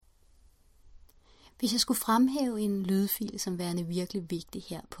Hvis jeg skulle fremhæve en lydfil som værende virkelig vigtig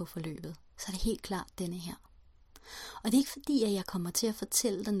her på forløbet, så er det helt klart denne her. Og det er ikke fordi, at jeg kommer til at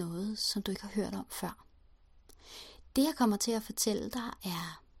fortælle dig noget, som du ikke har hørt om før. Det, jeg kommer til at fortælle dig,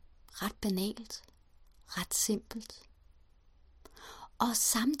 er ret banalt, ret simpelt. Og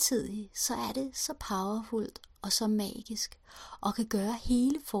samtidig så er det så powerfuldt og så magisk, og kan gøre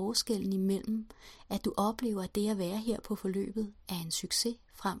hele forskellen imellem, at du oplever, at det at være her på forløbet er en succes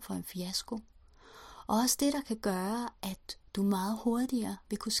frem for en fiasko. Og også det, der kan gøre, at du meget hurtigere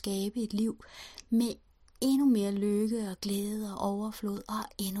vil kunne skabe et liv med endnu mere lykke og glæde og overflod og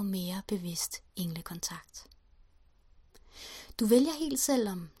endnu mere bevidst englekontakt. Du vælger helt selv,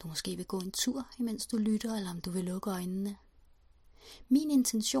 om du måske vil gå en tur, imens du lytter, eller om du vil lukke øjnene. Min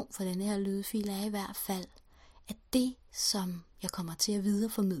intention for denne her lydfil er i hvert fald, at det, som jeg kommer til at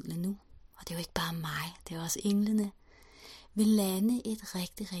videreformidle nu, og det er jo ikke bare mig, det er også englene, vil lande et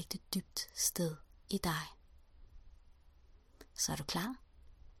rigtig, rigtig dybt sted i dig. Så er du klar?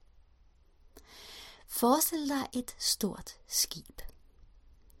 Forestil dig et stort skib.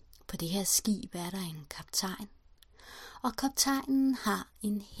 På det her skib er der en kaptajn, og kaptajnen har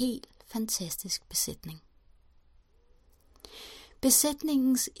en helt fantastisk besætning.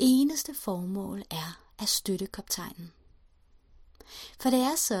 Besætningens eneste formål er at støtte kaptajnen. For det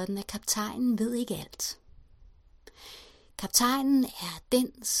er sådan, at kaptajnen ved ikke alt. Kaptajnen er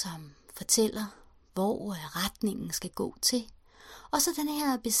den, som fortæller, hvor retningen skal gå til. Og så den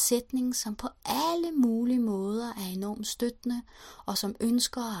her besætning, som på alle mulige måder er enormt støttende, og som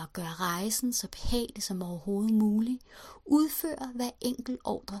ønsker at gøre rejsen så behagelig som overhovedet muligt, udfører hver enkelt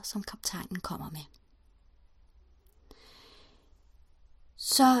ordre, som kaptajnen kommer med.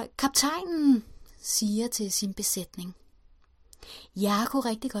 Så kaptajnen siger til sin besætning: jeg kunne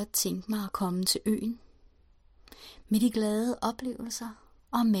rigtig godt tænke mig at komme til øen med de glade oplevelser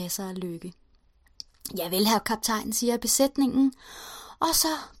og masser af lykke. Jeg vil have kaptajnen, siger besætningen, og så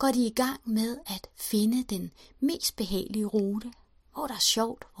går de i gang med at finde den mest behagelige rute, hvor der er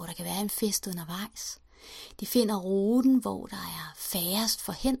sjovt, hvor der kan være en fest undervejs. De finder ruten, hvor der er færrest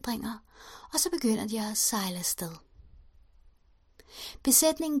forhindringer, og så begynder de at sejle afsted.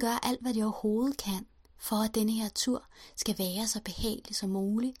 Besætningen gør alt, hvad de overhovedet kan, for at denne her tur skal være så behagelig som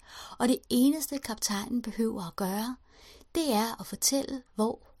muligt, og det eneste kaptajnen behøver at gøre, det er at fortælle,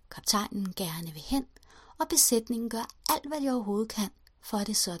 hvor kaptajnen gerne vil hen, og besætningen gør alt, hvad de overhovedet kan, for at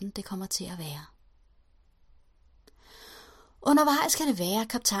det er sådan, det kommer til at være. Undervejs kan det være, at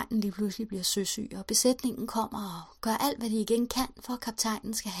kaptajnen lige pludselig bliver søsyg, og besætningen kommer og gør alt, hvad de igen kan, for at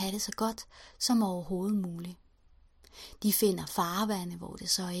kaptajnen skal have det så godt som overhovedet muligt. De finder farvande, hvor det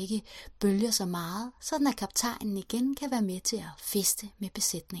så ikke bølger så meget, sådan at kaptajnen igen kan være med til at feste med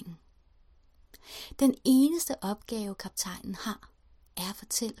besætningen. Den eneste opgave, kaptajnen har, er at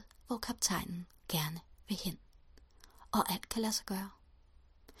fortælle, hvor kaptajnen gerne vil hen. Og alt kan lade sig gøre.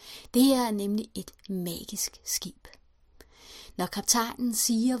 Det her er nemlig et magisk skib. Når kaptajnen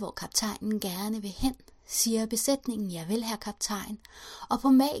siger, hvor kaptajnen gerne vil hen, siger besætningen, jeg vil have kaptajn, og på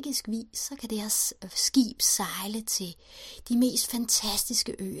magisk vis, så kan det her skib sejle til de mest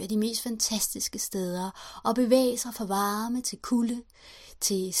fantastiske øer, de mest fantastiske steder, og bevæge sig fra varme til kulde,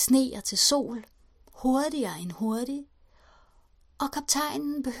 til sne og til sol, hurtigere end hurtigt. Og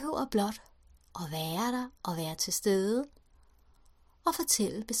kaptajnen behøver blot at være der og være til stede, og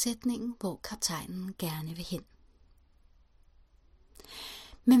fortælle besætningen, hvor kaptajnen gerne vil hen.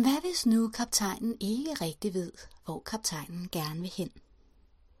 Men hvad hvis nu kaptajnen ikke rigtig ved, hvor kaptajnen gerne vil hen?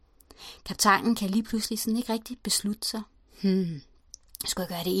 Kaptajnen kan lige pludselig sådan ikke rigtig beslutte sig. Skal jeg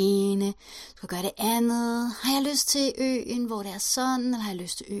gøre det ene? Skal jeg gøre det andet? Har jeg lyst til øen, hvor det er sådan? Eller har jeg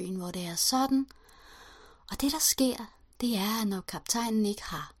lyst til øen, hvor det er sådan? Og det der sker, det er, at når kaptajnen ikke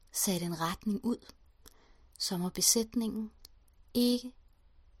har sat en retning ud, så må besætningen ikke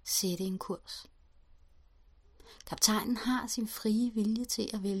sætte en kurs. Kaptajnen har sin frie vilje til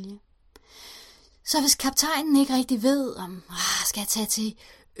at vælge. Så hvis kaptajnen ikke rigtig ved, om skal jeg tage til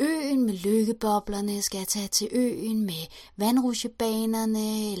øen med lykkeboblerne, skal jeg tage til øen med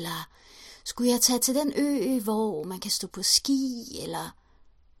vandrutsjebanerne, eller skulle jeg tage til den ø, hvor man kan stå på ski, eller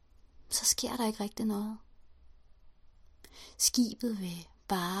så sker der ikke rigtig noget. Skibet vil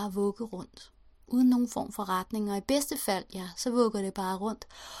bare vugge rundt, uden nogen form for retning, og i bedste fald, så vugger det bare rundt.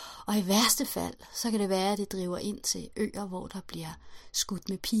 Og i værste fald, så kan det være, at det driver ind til øer, hvor der bliver skudt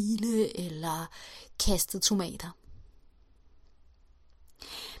med pile eller kastet tomater.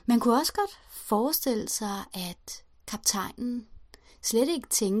 Man kunne også godt forestille sig, at kaptajnen slet ikke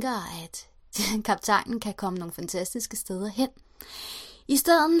tænker, at kaptajnen kan komme nogle fantastiske steder hen. I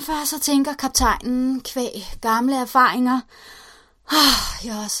stedet for så tænker kaptajnen kvæg gamle erfaringer,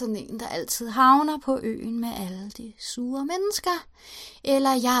 Jeg er sådan en, der altid havner på øen med alle de sure mennesker.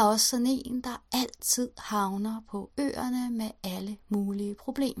 Eller jeg er også sådan en, der altid havner på øerne med alle mulige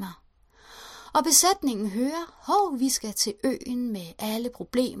problemer. Og besætningen hører, vi skal til øen med alle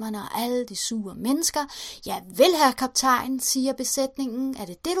problemerne og alle de sure mennesker. Ja vel, herre kaptajn, siger besætningen. Er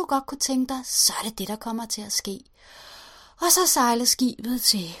det det, du godt kunne tænke dig, så er det det, der kommer til at ske. Og så sejler skibet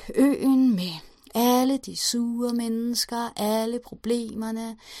til øen med alle de sure mennesker, alle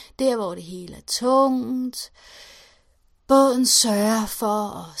problemerne, der hvor det hele er tungt. Båden sørger for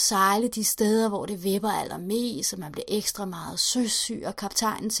at sejle de steder, hvor det vipper allermest, så man bliver ekstra meget søsyg, og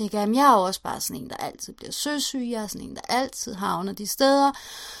kaptajnen tænker, at jeg er også bare sådan en, der altid bliver søsyg, jeg er sådan en, der altid havner de steder,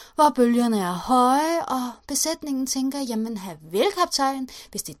 hvor bølgerne er høje, og besætningen tænker, jamen vel kaptajn,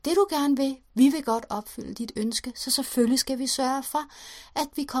 hvis det er det, du gerne vil, vi vil godt opfylde dit ønske, så selvfølgelig skal vi sørge for, at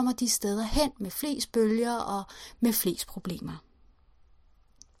vi kommer de steder hen med flest bølger og med flest problemer.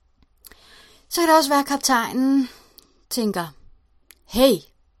 Så kan det også være, kaptajnen tænker,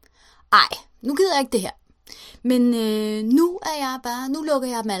 nu gider jeg ikke det her. Men nu lukker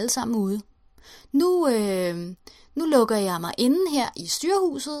jeg dem alle sammen ude. Nu lukker jeg mig inde her i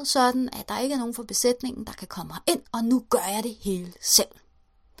styrhuset, sådan at der ikke er nogen fra besætningen, der kan komme ind, og nu gør jeg det hele selv.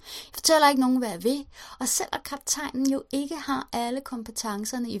 Jeg fortæller ikke nogen, hvad jeg vil, og selvom kaptajnen jo ikke har alle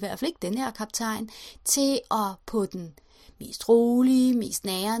kompetencerne, i hvert fald ikke den her kaptajn, til at på den mest rolige, mest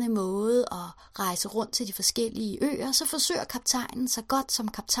nærende måde at rejse rundt til de forskellige øer, så forsøger kaptajnen så godt, som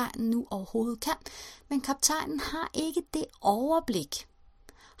kaptajnen nu overhovedet kan. Men kaptajnen har ikke det overblik,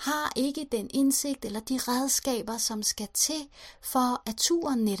 har ikke den indsigt eller de redskaber, som skal til, for at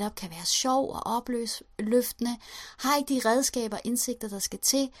turen netop kan være sjov og opløftende, har ikke de redskaber og indsigter, der skal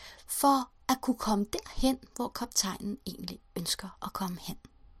til, for at kunne komme derhen, hvor kaptajnen egentlig ønsker at komme hen.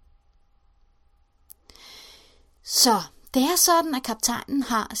 Så det er sådan, at kaptajnen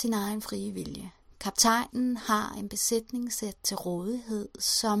har sin egen frie vilje. Kaptajnen har en besætning sat til rådighed,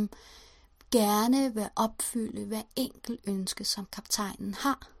 som gerne vil opfylde hver enkelt ønske, som kaptajnen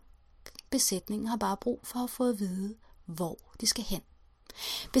har. Besætningen har bare brug for at få at vide, hvor de skal hen.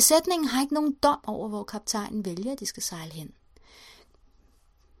 Besætningen har ikke nogen dom over, hvor kaptajnen vælger, at de skal sejle hen.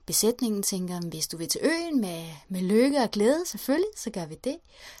 Besætningen tænker, hvis du vil til øen med lykke og glæde, selvfølgelig, så gør vi det.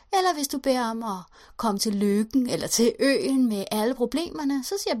 Eller hvis du beder om at komme til lykken eller til øen med alle problemerne,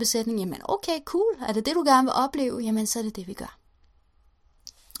 så siger besætningen, jamen okay, cool, er det det, du gerne vil opleve, jamen så er det det, vi gør.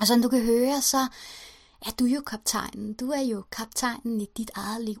 Og som du kan høre, så er du jo kaptajnen. Du er jo kaptajnen i dit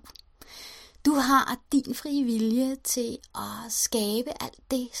eget liv. Du har din frie vilje til at skabe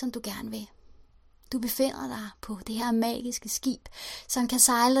alt det, som du gerne vil. Du befinder dig på det her magiske skib, som kan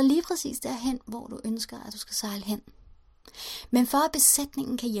sejle dig lige præcis derhen, hvor du ønsker, at du skal sejle hen. Men for at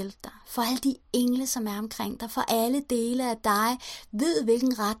besætningen kan hjælpe dig, for alle de engle, som er omkring dig, for alle dele af dig, ved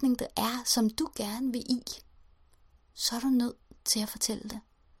hvilken retning det er, som du gerne vil i, så er du nødt til at fortælle det.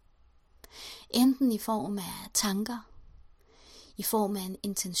 Enten i form af tanker, i form af en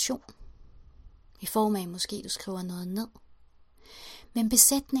intention, i form af måske du skriver noget ned. Men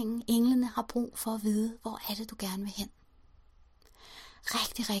besætningen, englene, har brug for at vide, hvor er det, du gerne vil hen.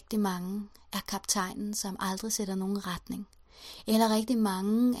 Rigtig, rigtig mange er kaptajnen, som aldrig sætter nogen retning. Eller rigtig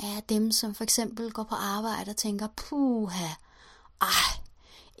mange er dem, som for eksempel går på arbejde og tænker,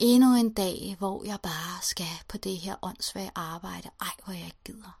 endnu en dag, hvor jeg bare skal på det her åndssvage arbejde. Hvor jeg ikke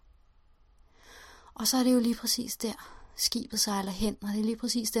gider. Og så er det jo lige præcis der, skibet sejler hen, og det er lige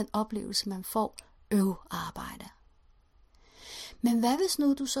præcis den oplevelse, man får arbejde. Men hvad hvis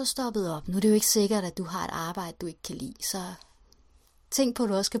nu du så stoppede op? Nu er det jo ikke sikkert, at du har et arbejde, du ikke kan lide, så tænk på, at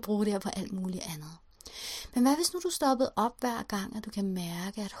du også skal bruge det her på alt muligt andet. Men hvad hvis nu du stoppede op hver gang, at du kan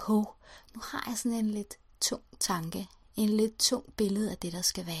mærke, at nu har jeg sådan en lidt tung tanke, en lidt tung billede af det, der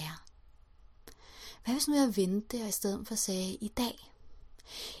skal være. Hvad hvis nu jeg vendte og i stedet for sagde, i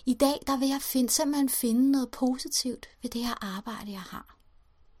dag der vil jeg simpelthen finde noget positivt ved det her arbejde, jeg har.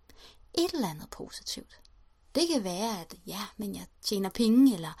 Et eller andet positivt. Det kan være, at men jeg tjener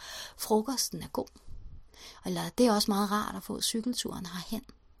penge, eller frokosten er god. Eller det er også meget rart at få cykelturen herhen.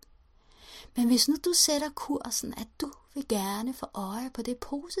 Men hvis nu du sætter kursen, at du vil gerne få øje på det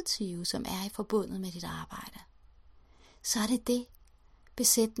positive, som er i forbundet med dit arbejde, så er det det,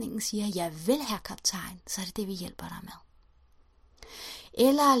 besætningen siger, ja vel herre kaptajn, så er det det, vi hjælper dig med.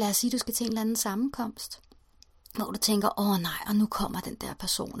 Eller lad os sige, du skal til en eller anden sammenkomst, hvor du tænker, og nu kommer den der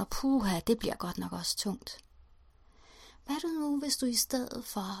person, og det bliver godt nok også tungt. Hvad er du nu, hvis du i stedet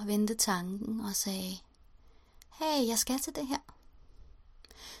for vendte tanken og sagde, jeg skal til det her.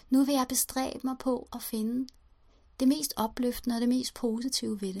 Nu vil jeg bestræbe mig på at finde det mest opløftende og det mest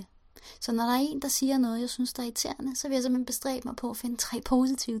positive ved det. Så når der er en, der siger noget, jeg synes, der er irriterende, så vil jeg simpelthen bestræbe mig på at finde 3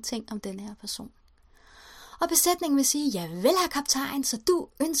 positive ting om den her person. Og besætningen vil sige, javel herr kaptajn, så du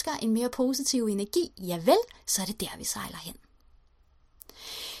ønsker en mere positiv energi, javel, så er det der, vi sejler hen.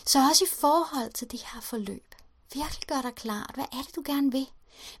 Så også i forhold til det her forløb, virkelig gør dig klart, hvad er det, du gerne vil?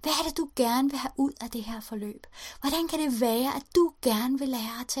 Hvad er det, du gerne vil have ud af det her forløb? Hvordan kan det være, at du gerne vil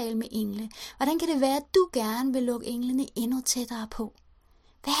lære at tale med engle? Hvordan kan det være, at du gerne vil lukke englene endnu tættere på?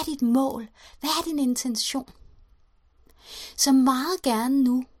 Hvad er dit mål? Hvad er din intention? Så meget gerne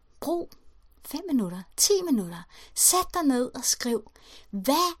nu, brug 5 minutter, 10 minutter. Sæt dig ned og skriv,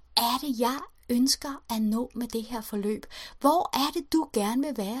 hvad er det, jeg ønsker at nå med det her forløb? Hvor er det, du gerne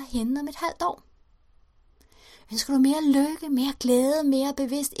vil være henne om et halvt år? Ønsker du mere lykke, mere glæde, mere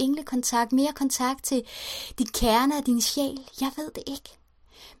bevidst englekontakt, mere kontakt til dit kerne af din sjæl? Jeg ved det ikke.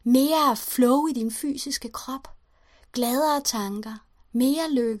 Mere flow i din fysiske krop, gladere tanker,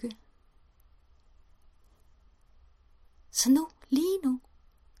 mere lykke. Så nu, lige nu,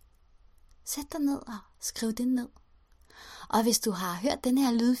 sæt dig ned og skriv det ned. Og hvis du har hørt den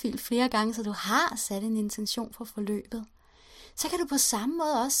her lydfil flere gange, så du har sat en intention for forløbet, så kan du på samme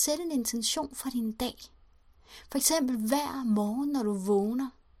måde også sætte en intention for din dag. For eksempel hver morgen, når du vågner.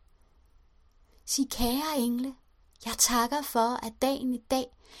 Sig, kære engle, jeg takker for, at dagen i dag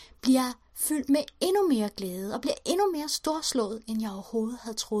bliver fyldt med endnu mere glæde og bliver endnu mere storslået, end jeg overhovedet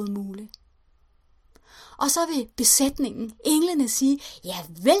havde troet muligt. Og så vil besætningen, englene, sige, ja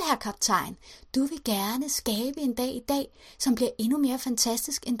vel herr kaptajn, du vil gerne skabe en dag i dag, som bliver endnu mere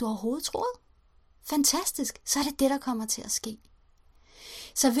fantastisk, end du overhovedet troede. Fantastisk, så er det det, der kommer til at ske.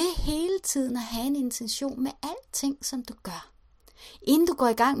 Så ved hele tiden at have en intention med alting, som du gør. Inden du går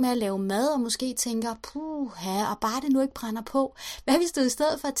i gang med at lave mad, og måske tænker, puha, og bare det nu ikke brænder på. Hvad hvis du i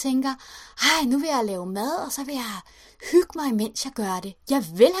stedet for tænker, nu vil jeg lave mad, og så vil jeg hygge mig, mens jeg gør det. Jeg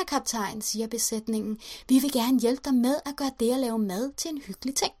vil have kaptajn, siger besætningen. Vi vil gerne hjælpe dig med at gøre det at lave mad til en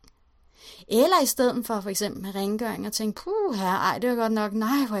hyggelig ting. Eller i stedet for eksempel med rengøring og tænke, det er godt nok,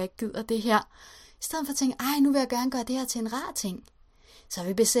 nej, hvor jeg ikke gider det her. I stedet for at tænke, nu vil jeg gerne gøre det her til en rar ting. Så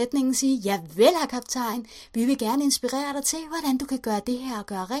vil besætningen sige, ja vel herr kaptajn, vi vil gerne inspirere dig til, hvordan du kan gøre det her og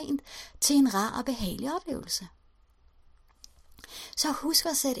gøre rent til en rar og behagelig oplevelse. Så husk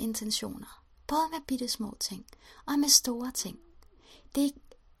at sætte intentioner, både med bitte små ting og med store ting. Det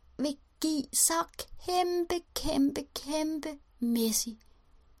vil give så kæmpe mæssig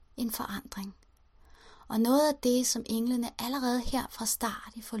en forandring. Og noget af det, som englene allerede her fra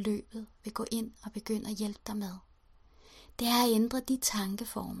start i forløbet vil gå ind og begynde at hjælpe dig med, det er at ændre de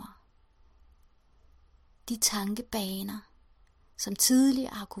tankeformer, de tankebaner, som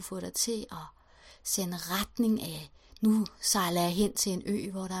tidligere har kunne få dig til at sende retning af, nu sejler jeg hen til en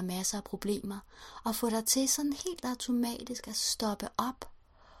ø, hvor der er masser af problemer, og få dig til sådan helt automatisk at stoppe op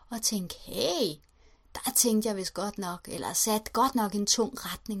og tænke, hey, der tænkte jeg vist godt nok, eller sat godt nok en tung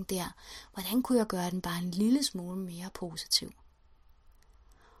retning der. Hvordan kunne jeg gøre den bare en lille smule mere positiv?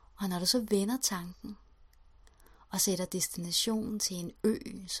 Og når du så vender tanken, og sætter destinationen til en ø,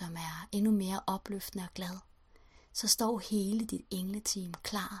 som er endnu mere opløftende og glad, så står hele dit engleteam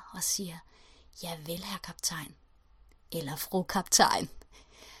klar og siger, ja vel herr kaptajn, eller fru kaptajn.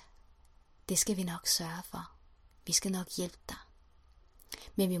 Det skal vi nok sørge for. Vi skal nok hjælpe dig.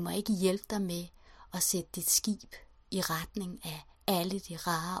 Men vi må ikke hjælpe dig med at sætte dit skib i retning af alle de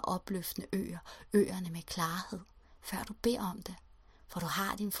rare, opløftende øer, øerne med klarhed, før du beder om det, for du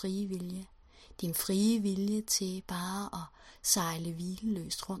har din frie vilje. Din frie vilje til bare at sejle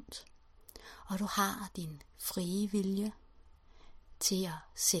hvileløst rundt. Og du har din frie vilje til at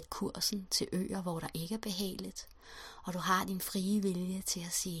sætte kursen til øer, hvor der ikke er behageligt. Og du har din frie vilje til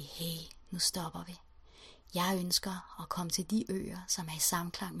at sige, hey, nu stopper vi. Jeg ønsker at komme til de øer, som er i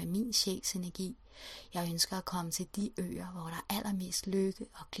samklang med min sjæls energi. Jeg ønsker at komme til de øer, hvor der er allermest lykke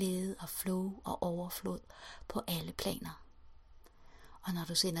og glæde og flow og overflod på alle planer. Og når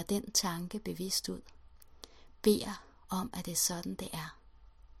du sender den tanke bevidst ud, beder om, at det er sådan, det er,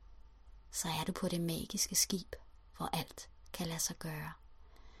 så er du på det magiske skib, hvor alt kan lade sig gøre.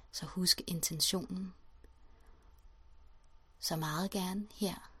 Så husk intentionen. Så meget gerne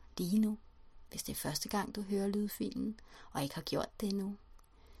her, lige nu, hvis det er første gang, du hører lydfilen, og ikke har gjort det endnu.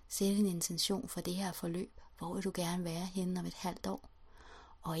 Sæt en intention for det her forløb, hvor vil du gerne være henne om et halvt år.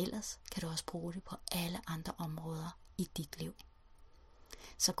 Og ellers kan du også bruge det på alle andre områder i dit liv.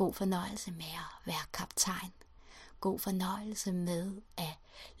 Så god fornøjelse med at være kaptajn. God fornøjelse med at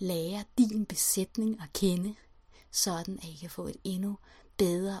lære din besætning at kende, sådan at I kan få et endnu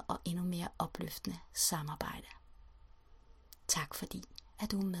bedre og endnu mere opløftende samarbejde. Tak fordi,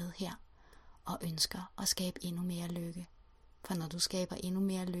 at du er med her og ønsker at skabe endnu mere lykke For når du skaber endnu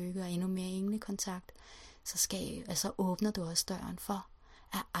mere lykke og endnu mere englekontakt, så åbner du også døren for,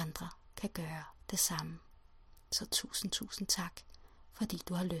 at andre kan gøre det samme. Så tusind tak, fordi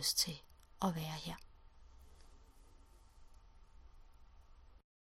du har lyst til at være her.